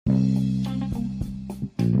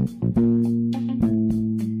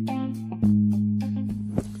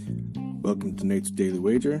welcome to Nate's Daily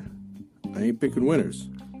Wager. I ain't picking winners,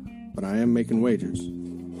 but I am making wagers.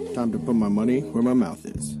 Time to put my money where my mouth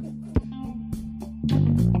is.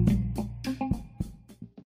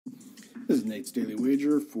 This is Nate's Daily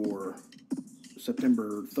Wager for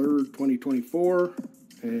September 3rd, 2024.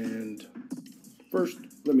 And first,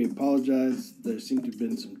 let me apologize. There seemed to have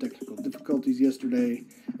been some technical difficulties yesterday.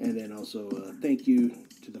 And then also thank you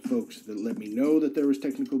to the folks that let me know that there was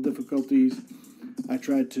technical difficulties. I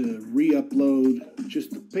tried to re-upload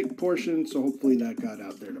just the pick portion, so hopefully that got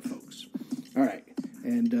out there to folks. All right,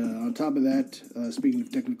 and on top of that, speaking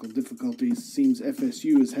of technical difficulties, seems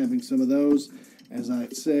FSU is having some of those. As I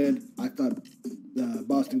said, I thought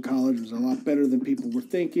Boston College was a lot better than people were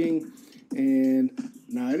thinking, and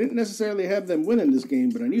now I didn't necessarily have them winning this game,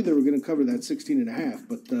 but I knew they were going to cover that 16.5,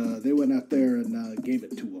 but they went out there and gave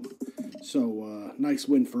it to them. So, nice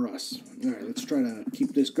win for us. All right, let's try to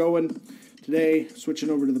keep this going. Today, switching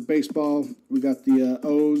over to the baseball, we got the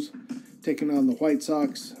O's taking on the White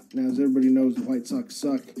Sox. Now, as everybody knows, the White Sox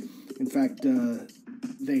suck. In fact,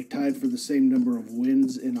 they tied for the same number of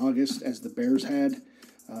wins in August as the Bears had,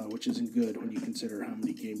 which isn't good when you consider how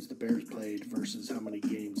many games the Bears played versus how many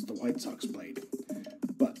games the White Sox played.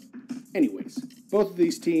 But anyways, both of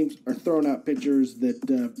these teams are throwing out pitchers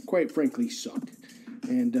that, quite frankly, suck.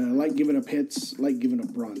 And like giving up hits, like giving up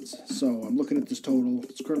runs. So I'm looking at this total.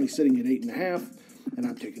 It's currently sitting at 8.5, and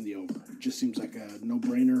I'm taking the over. It just seems like a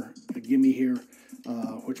no-brainer, a gimme here,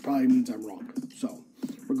 which probably means I'm wrong. So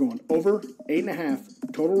we're going over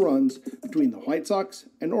 8.5 total runs between the White Sox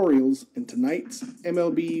and Orioles in tonight's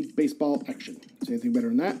MLB baseball action. Say anything better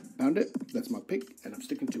than that? Pound it. That's my pick, and I'm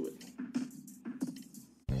sticking to it.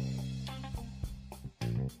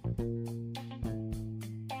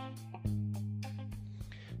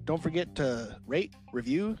 Don't forget to rate,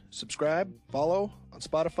 review, subscribe, follow on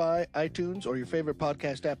Spotify, iTunes, or your favorite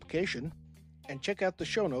podcast application, and check out the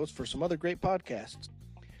show notes for some other great podcasts.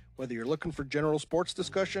 Whether you're looking for general sports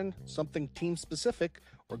discussion, something team-specific,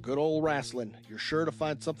 or good old wrestling, you're sure to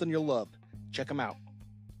find something you'll love. Check them out.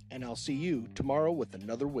 And I'll see you tomorrow with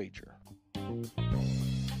another wager.